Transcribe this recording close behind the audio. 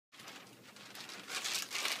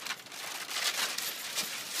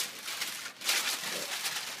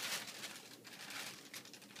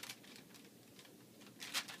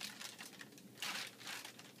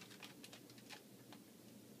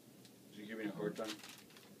hard time.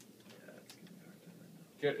 Yeah, it's giving me a hard time right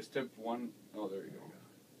now. Get step 1. Oh, there you go.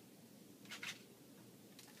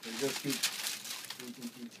 And just keep making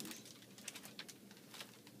pieces.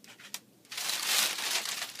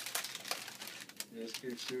 Just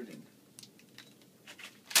keep shooting.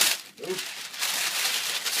 Oops.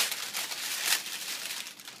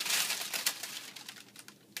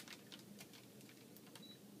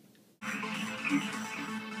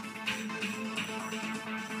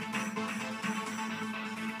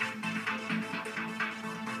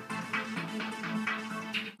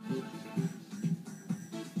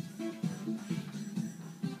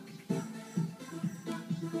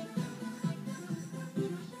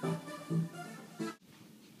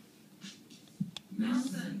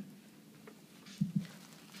 Nelson.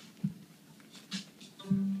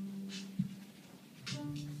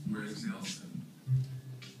 Where's Nelson?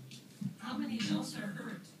 How many else are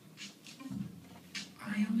hurt?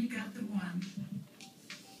 I only got the one.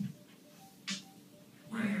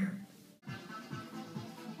 Where?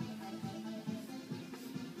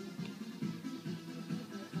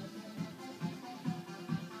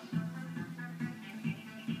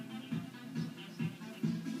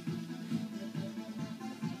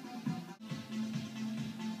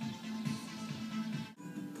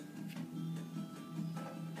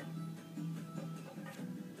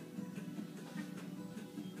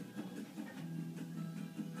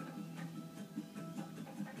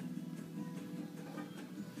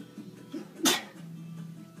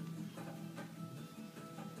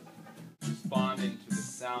 Responding to the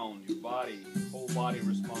sound, your whole body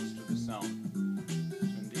responds to the sound. So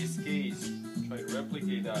in this case, try to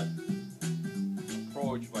replicate that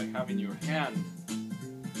approach by having your hand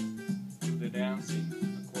do the dancing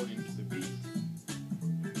according to the beat.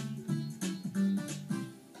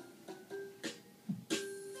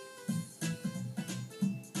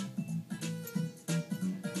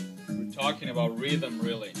 We're talking about rhythm,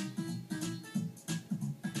 really.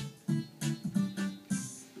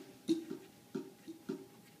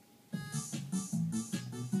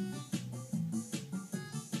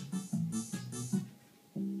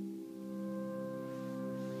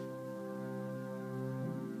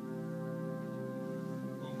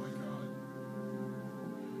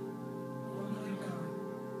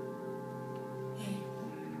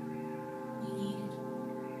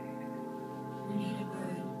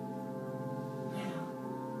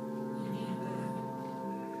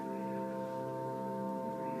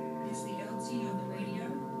 On the radio.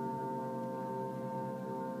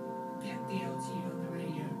 Get the LT on the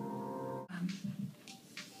radio.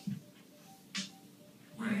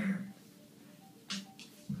 Where?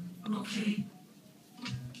 Okay.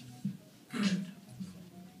 Good.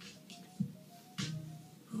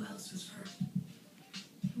 Who else is hurt?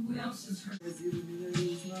 Who else is hurt?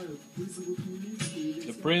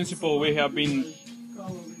 The principle we have been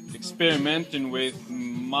experimenting with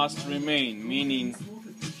must remain, meaning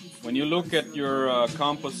when you look at your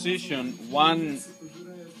composition, one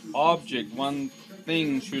object, one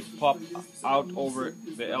thing should pop out over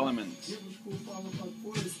the elements.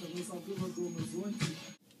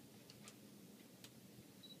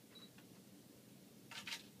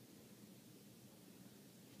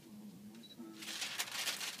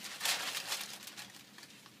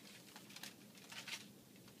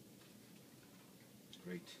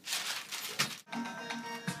 Great.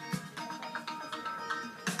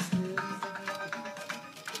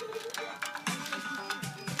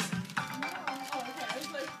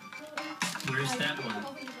 Where's that one?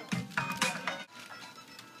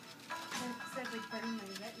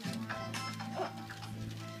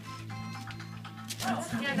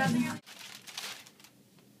 Yeah, doesn't it?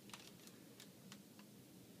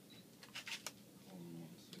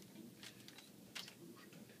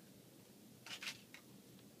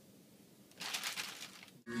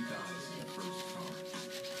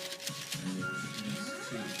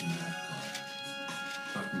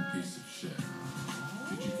 Fucking piece of shit.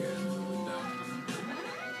 Did you get him in the window?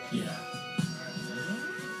 Yeah.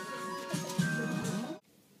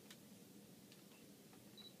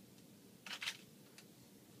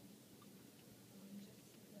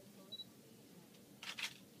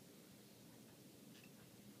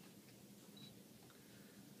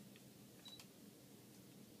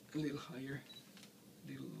 A little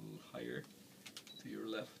higher to your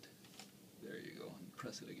left. There you go, and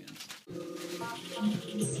press it against.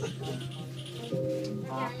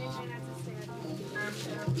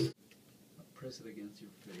 Press it against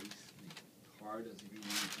your face, make it hard as if you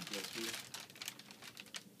wanted to get through.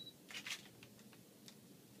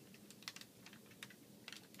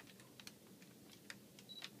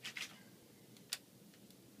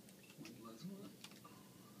 One last one.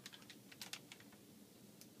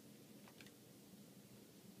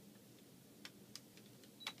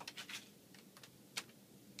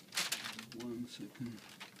 it.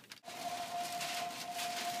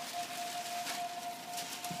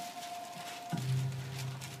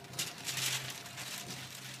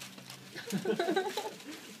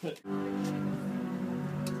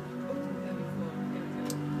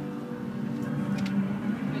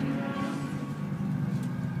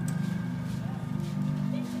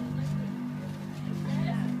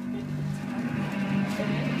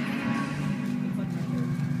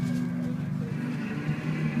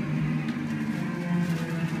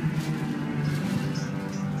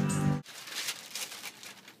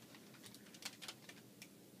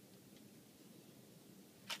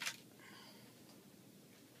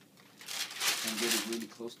 And get it really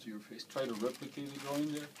close to your face. Try to replicate the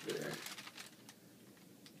drawing there. There.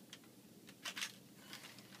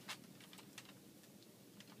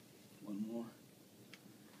 One more.